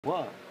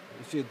What?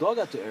 You see a dog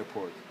at the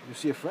airport. You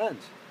see a friend.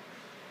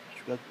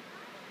 Çıkart.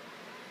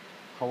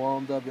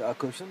 Havaalanında bir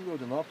arkadaşını mı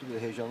gördün? Ne yaptı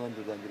böyle heyecanlandı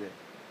birdenbire?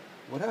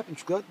 What happened,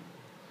 Çıkart?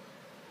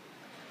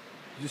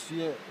 Did you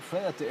see a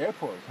friend at the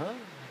airport, huh?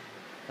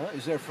 Huh?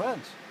 Is there a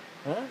friend?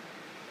 Huh?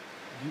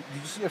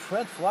 Did you see a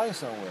friend flying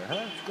somewhere,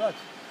 huh? Çıkart.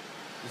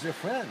 Is there a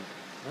friend?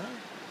 Huh?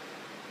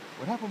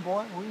 What happened,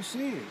 boy? What do you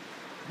see?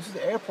 This is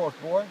the airport,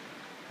 boy.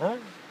 Huh?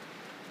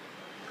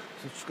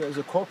 So Çıkart is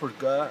a corporate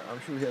guy. I'm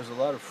sure he has a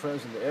lot of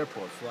friends in the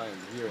airport, flying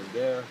here and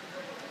there.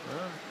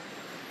 Huh?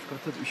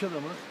 Çıkart tabii iş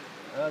adamı.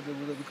 Herhalde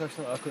burada birkaç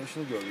tane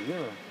arkadaşını gördü değil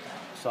mi?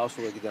 Sağa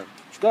sola giden.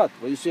 Çıkart,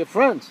 well, you see a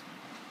friend?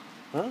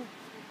 Huh?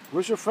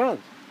 Where's your friend?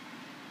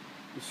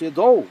 You see a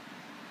doll?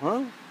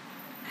 Huh?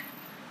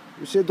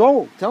 You see a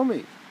doll? Tell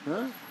me.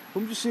 Huh?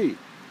 Whom did you see?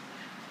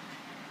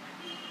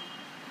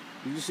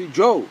 Did you see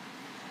Joe?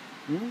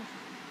 Hmm?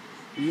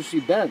 Did you see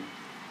Ben?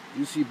 Did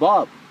you see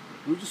Bob?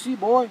 Who did you see,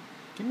 boy?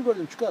 Kimi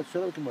gördün? Çıkart,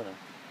 söyle bakayım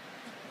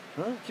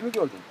bana. Huh? Kimi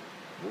gördün?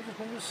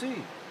 Who did you see?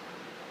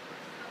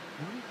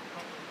 Hmm?